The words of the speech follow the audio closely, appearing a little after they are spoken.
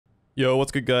Yo,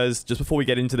 what's good guys? Just before we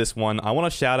get into this one, I want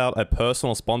to shout out a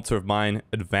personal sponsor of mine,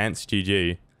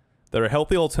 ADVANCEDgg. They're a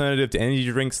healthy alternative to energy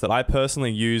drinks that I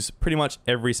personally use pretty much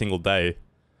every single day.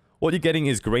 What you're getting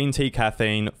is green tea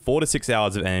caffeine, 4 to 6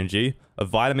 hours of energy, a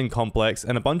vitamin complex,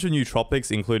 and a bunch of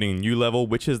nootropics including New Level,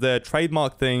 which is their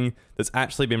trademark thing that's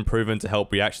actually been proven to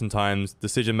help reaction times,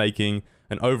 decision making,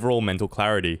 and overall mental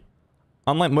clarity.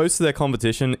 Unlike most of their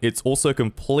competition, it's also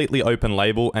completely open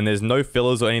label and there's no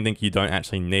fillers or anything you don't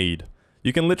actually need.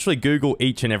 You can literally Google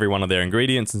each and every one of their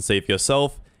ingredients and see for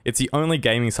yourself. It's the only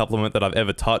gaming supplement that I've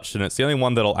ever touched and it's the only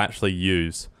one that I'll actually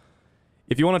use.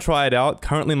 If you want to try it out,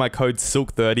 currently my code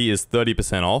SILK30 is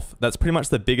 30% off. That's pretty much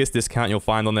the biggest discount you'll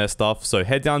find on their stuff, so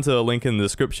head down to the link in the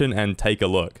description and take a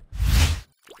look.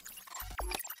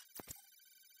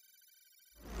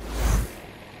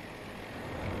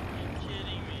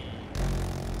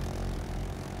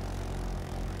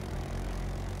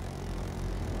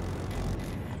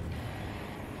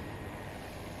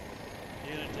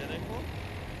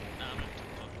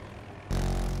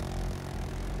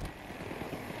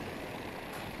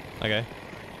 Okay.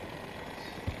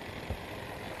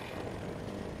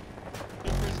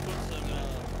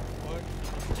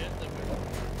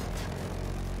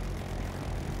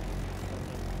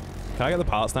 Can I get the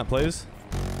pallet snap, please?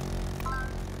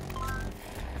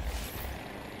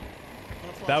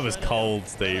 That was cold,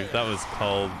 Steve. That was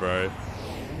cold, bro.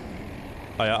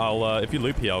 Oh yeah, I'll, if you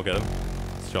loop here, I'll get him.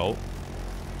 Jolt.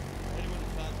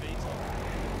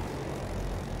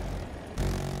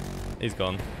 He's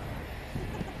gone.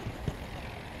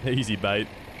 Easy bait.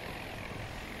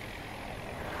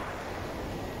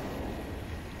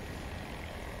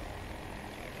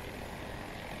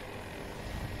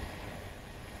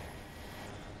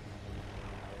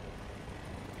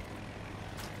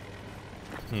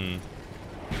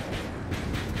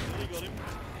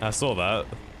 I saw that.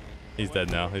 He's dead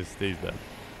now. He's dead.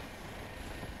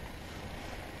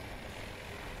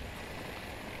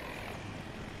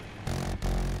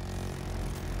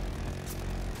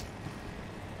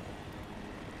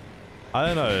 I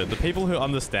don't know, the people who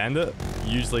understand it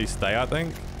usually stay, I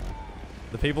think.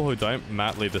 The people who don't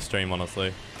might leave the stream,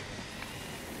 honestly.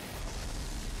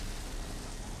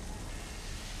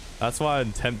 That's why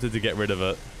I'm tempted to get rid of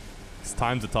it. 'Cause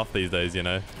times are tough these days, you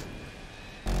know.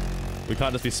 We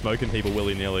can't just be smoking people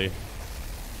willy-nilly.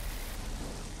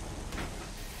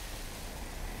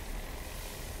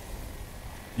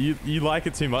 You like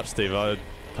it too much, Steve. I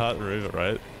can't remove it,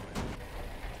 right?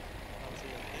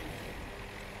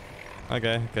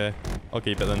 Okay. I'll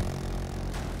keep it then.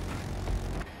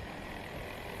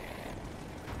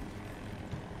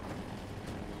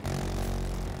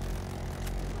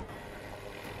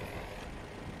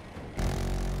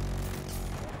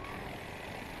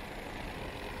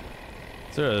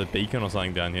 Is there a beacon or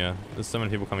something down here? There's so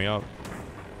many people coming up.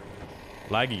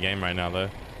 Laggy game right now though.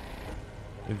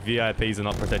 If VIPs are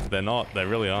not protected, they're not. They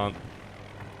really aren't.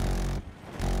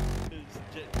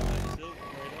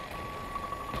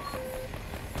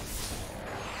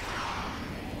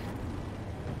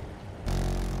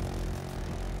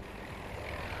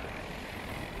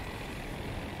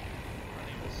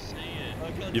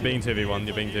 You're being 2v1,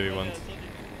 you're being 2v1.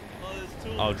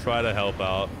 I'll try to help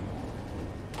out.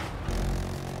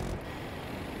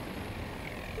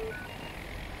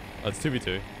 Oh, it's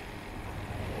 2v2.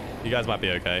 You guys might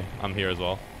be okay. I'm here as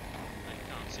well. I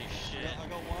can't see shit. I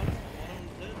got one of them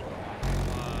dead.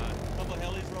 Couple of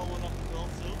helis rolling up as well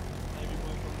still. Maybe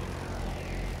one from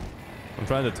them. I'm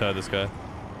trying to deter this guy.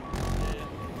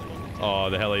 Oh,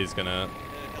 the heli's gonna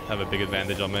have a big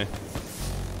advantage on me.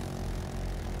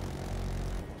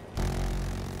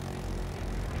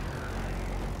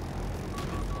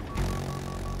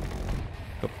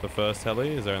 Got the first heli.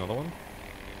 Is there another one?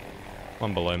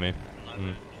 One below me.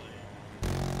 Okay,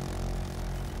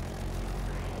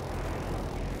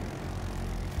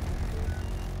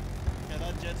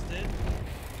 that jet's dead.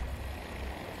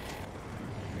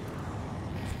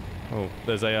 Oh,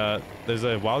 there's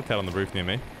a wildcat on the roof near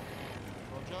me.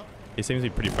 Roger. He seems to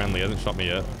be pretty friendly. He hasn't shot me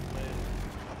yet.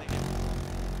 I think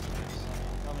it's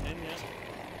coming in,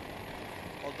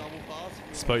 yeah. I'll double pass.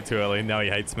 Spoke too early. Now he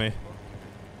hates me.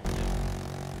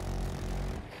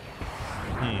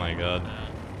 Oh my god.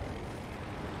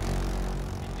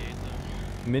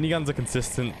 Miniguns are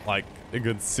consistent like a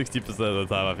good 60% of the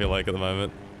time, I feel like, at the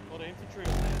moment. Got infantry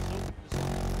on there too.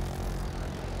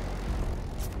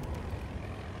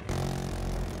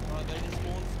 Alright, they just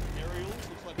spawned some aerials.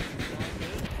 Looks like it's a giant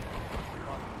bird.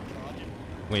 Right, charge him.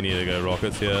 We need to go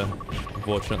rockets here,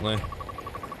 unfortunately.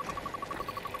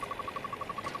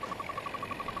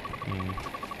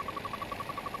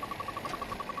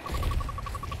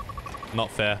 Not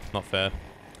fair. Not fair.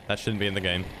 That shouldn't be in the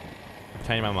game.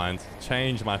 Change my mind.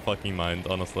 Change my fucking mind,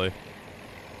 honestly.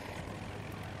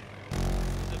 There's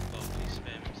a bubbly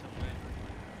spam somewhere.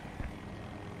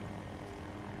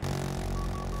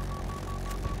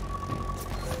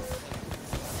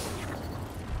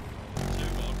 Two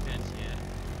wildcats here.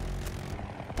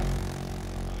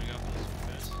 I'm gonna go for this one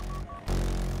first.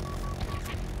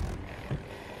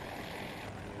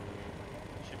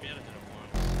 Should be able to hit it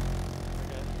once.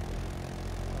 Okay.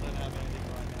 I don't have anything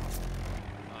right now.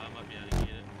 I might be able to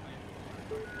get it.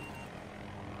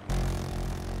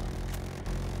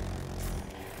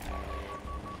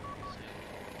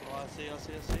 Oh, I see.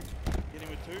 Getting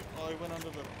with two. Oh, he went under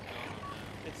the...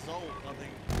 It's Zold, I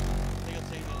think. I think I've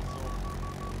seen that it's Zold.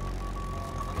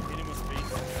 Hit him with the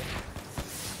beast.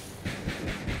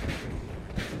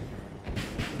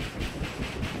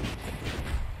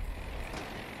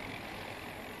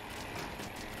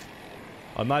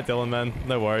 I'm not Dylan, man.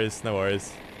 No worries. No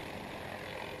worries.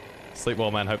 Sleep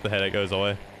well, man. Hope the headache goes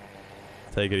away.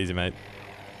 Take it easy, mate.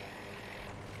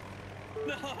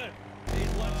 No!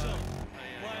 He's one shot.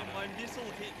 My missile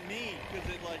hit me because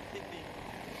it like hit me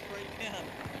straight down.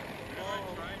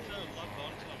 Whenever I try to lock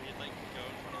onto him, he'd like go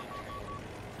in front of the tree.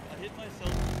 I hit myself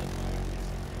with my own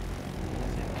missile.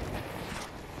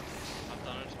 I've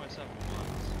done it to myself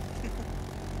once.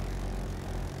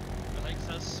 It like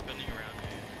starts spinning around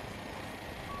you.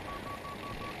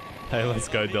 Hey, let's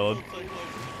go, My Dylan. missile's so close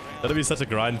to the ground. That'll be such a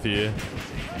grind for you.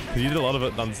 Cause you did a lot of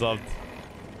it unsubbed.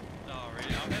 Oh,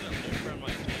 really? I've had a loop around my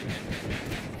feet.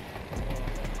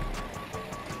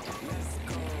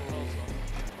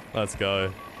 Let's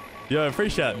go. Yo,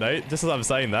 appreciate it, Nate. Just as I'm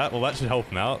saying that, well, that should help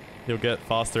him out. He'll get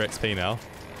faster XP now.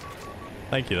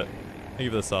 Thank you. Thank you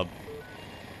for the sub.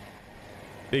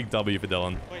 Big W for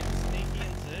Dylan. Wait, Sneaky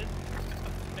and Zed?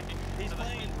 He's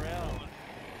playing round.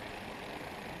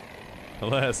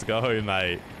 Let's go,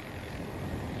 mate.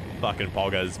 Fucking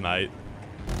poggers, mate.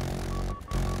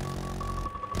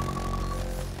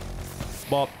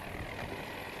 Bop.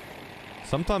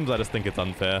 Sometimes I just think it's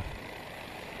unfair.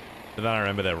 But then I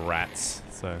remember they're rats,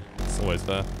 so it's always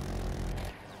fair.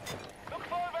 Look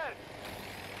forward!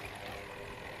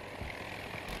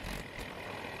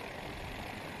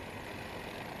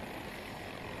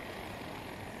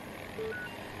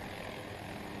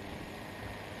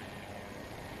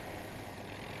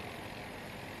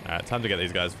 Alright, time to get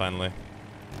these guys finally.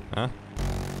 Huh?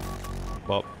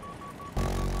 Bop.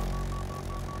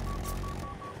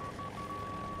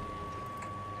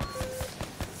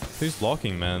 Who's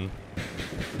blocking, man?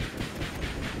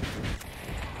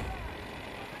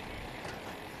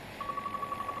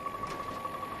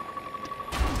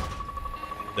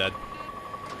 Dead.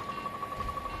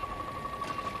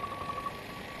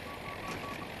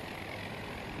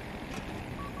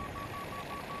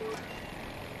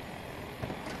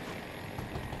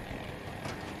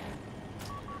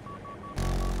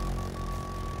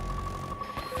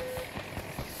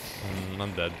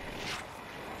 I'm dead.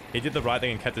 He did the right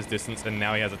thing and kept his distance, and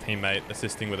now he has a teammate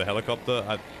assisting with a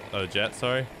helicopter. A jet,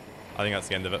 sorry. I think that's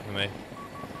the end of it for me.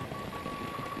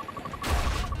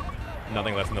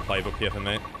 Nothing left in the playbook here for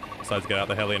me, besides get out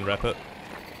the heli and rep it.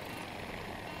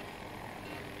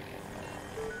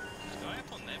 There's a guy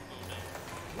up on that building.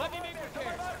 Let me make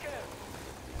repairs.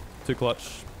 Too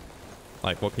clutch.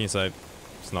 Like, what can you say?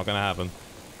 It's not gonna happen.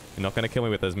 You're not gonna kill me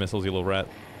with those missiles, you little rat.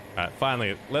 Alright,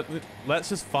 finally, let's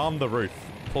just farm the roof.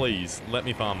 Please, let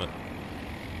me farm it.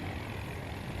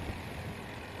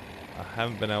 I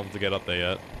haven't been able to get up there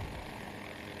yet.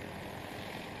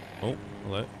 Oh,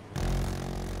 hello.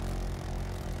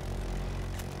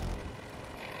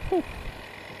 Whew.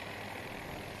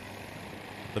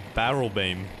 The barrel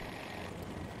beam.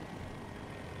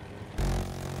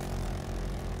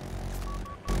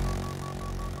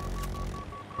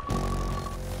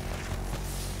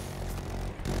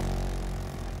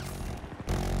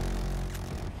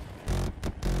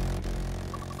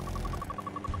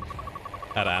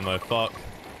 Out of ammo, fuck.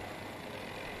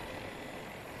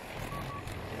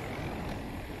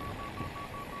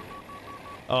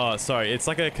 Oh, sorry, it's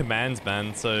like a commands,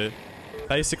 man. So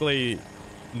basically,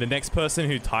 the next person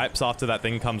who types after that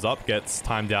thing comes up gets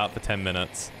timed out for 10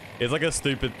 minutes. It's like a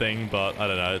stupid thing, but I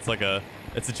don't know. It's like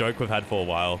it's a joke we've had for a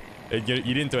while. You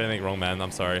didn't do anything wrong, man.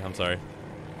 I'm sorry. I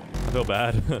feel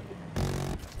bad.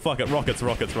 Fuck it, rockets.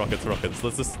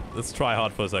 Let's try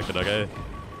hard for a second, okay?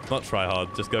 Not try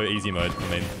hard, just go easy mode. I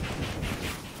mean,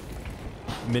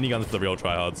 miniguns for the real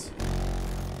tryhards.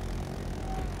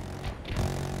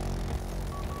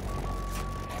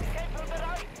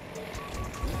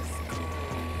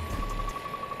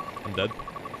 I'm dead.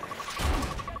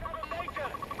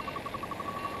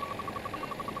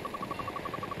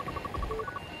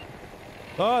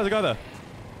 Oh, there's a guy there.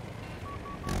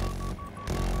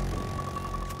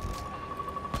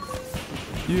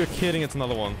 You're kidding, it's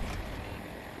another one.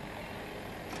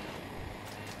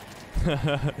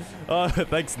 Oh,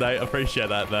 thanks, Nate. Appreciate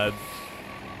that, man.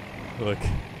 Look.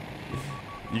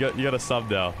 You got a sub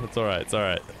now. It's alright, it's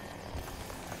alright.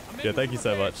 Yeah, thank you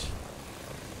so much.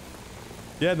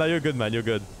 Yeah, no, you're good, man. You're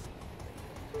good.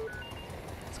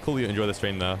 It's cool you enjoy the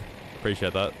stream, though.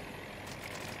 Appreciate that.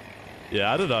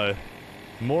 Yeah, I don't know.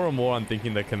 More and more I'm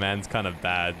thinking the command's kind of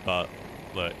bad, but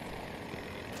look.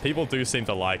 People do seem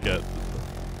to like it.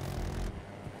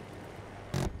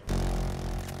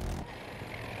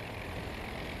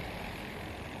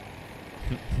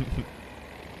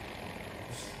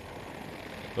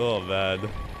 Oh, man.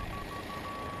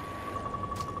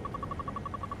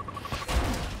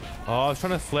 Oh, I was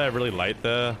trying to flare really late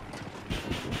there.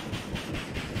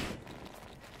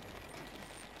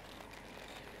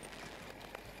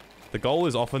 The goal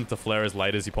is often to flare as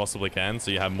late as you possibly can,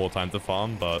 so you have more time to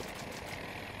farm, but...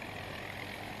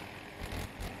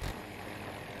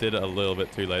 did it a little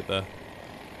bit too late there.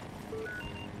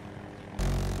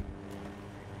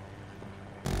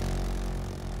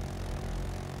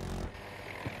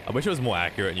 I wish it was more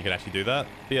accurate and you could actually do that.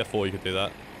 BF4 you could do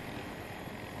that.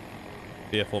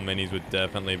 BF4 minis would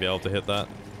definitely be able to hit that.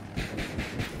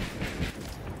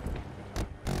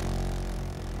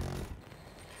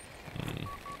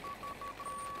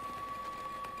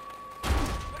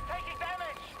 We're taking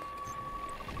damage.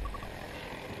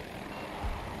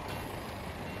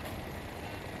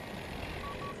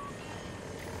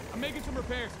 I'm making some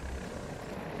repairs.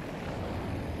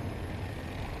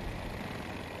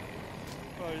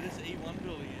 Bro, this E1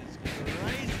 building is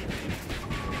crazy.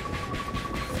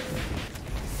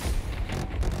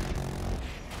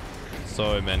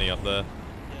 So many up there. Yeah.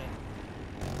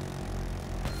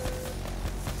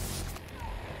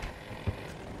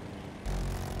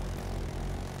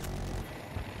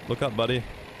 Look up, buddy.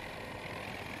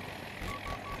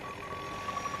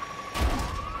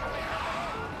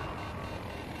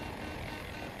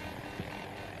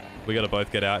 We gotta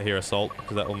both get out here, assault,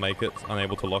 because that will make it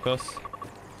unable to lock us.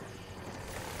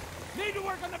 Need to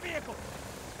work on the vehicle.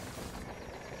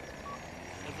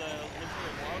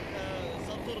 There's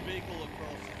some sort of vehicle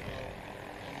across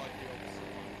on like the opposite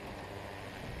one.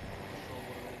 Not sure what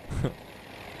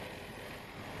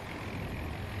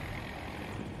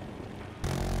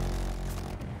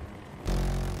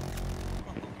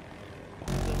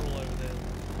it is. They're all over there.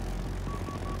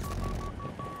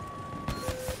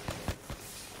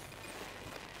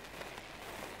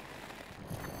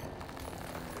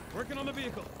 Working on the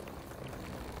vehicle.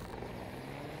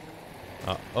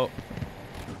 Oh.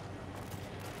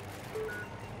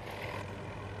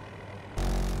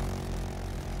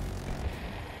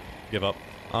 Give up.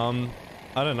 I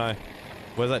don't know.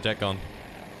 Where's that jet gone?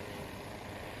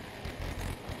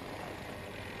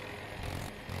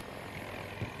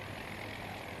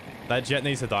 That jet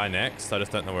needs to die next. I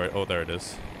just don't know where it... oh, there it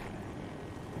is.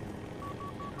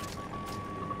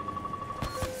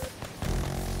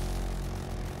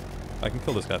 I can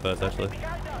kill this guy first, actually.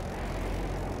 Behind us.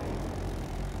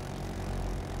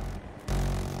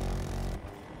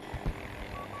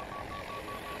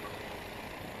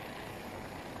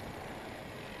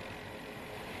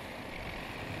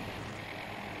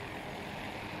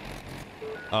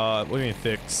 What do you mean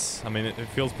fix? I mean, it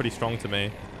feels pretty strong to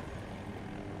me.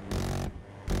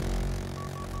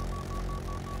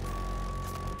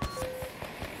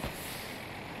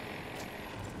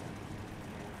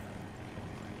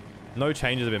 No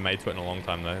changes have been made to it in a long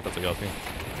time, though, if that's what you're asking.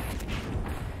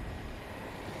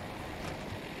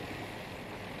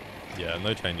 Yeah,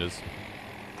 no changes.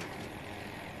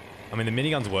 I mean, the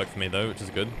miniguns work for me, though, which is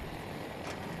good.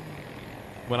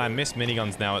 When I miss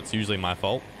miniguns now, it's usually my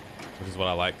fault, which is what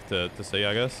I like to see,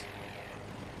 I guess.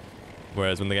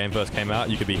 Whereas when the game first came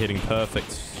out, you could be hitting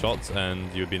perfect shots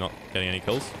and you would be not getting any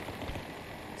kills.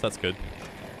 So that's good.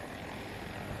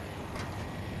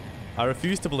 I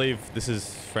refuse to believe this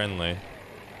is friendly.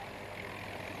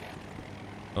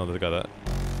 Oh, there's a guy there.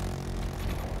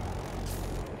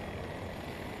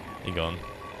 He gone.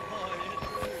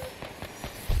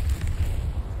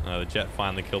 Oh, the jet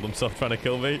finally killed himself trying to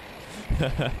kill me.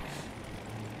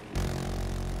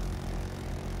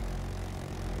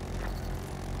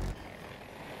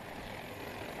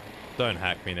 Don't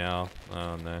hack me now.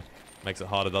 Oh no. Makes it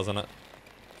harder, doesn't it?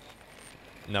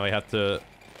 Now we have to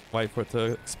wait for it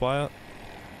to expire.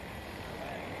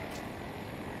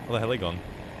 Where the hell are they gone?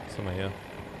 Somewhere here.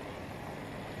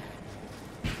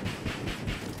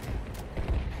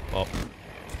 Oh.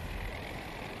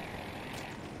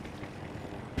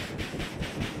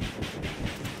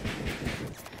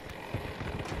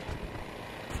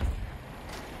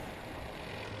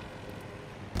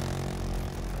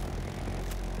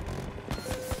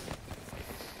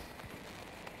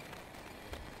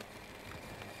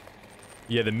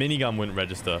 Yeah, the minigun wouldn't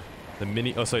register. The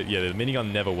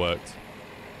minigun never worked.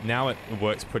 Now it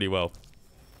works pretty well.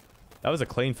 That was a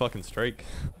clean fucking streak.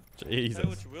 Jesus. Say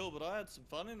what you will, but I had some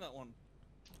fun in that one.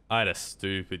 I had a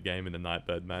stupid game in the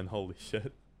Nightbird, man. Holy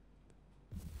shit.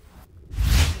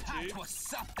 Did you?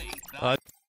 I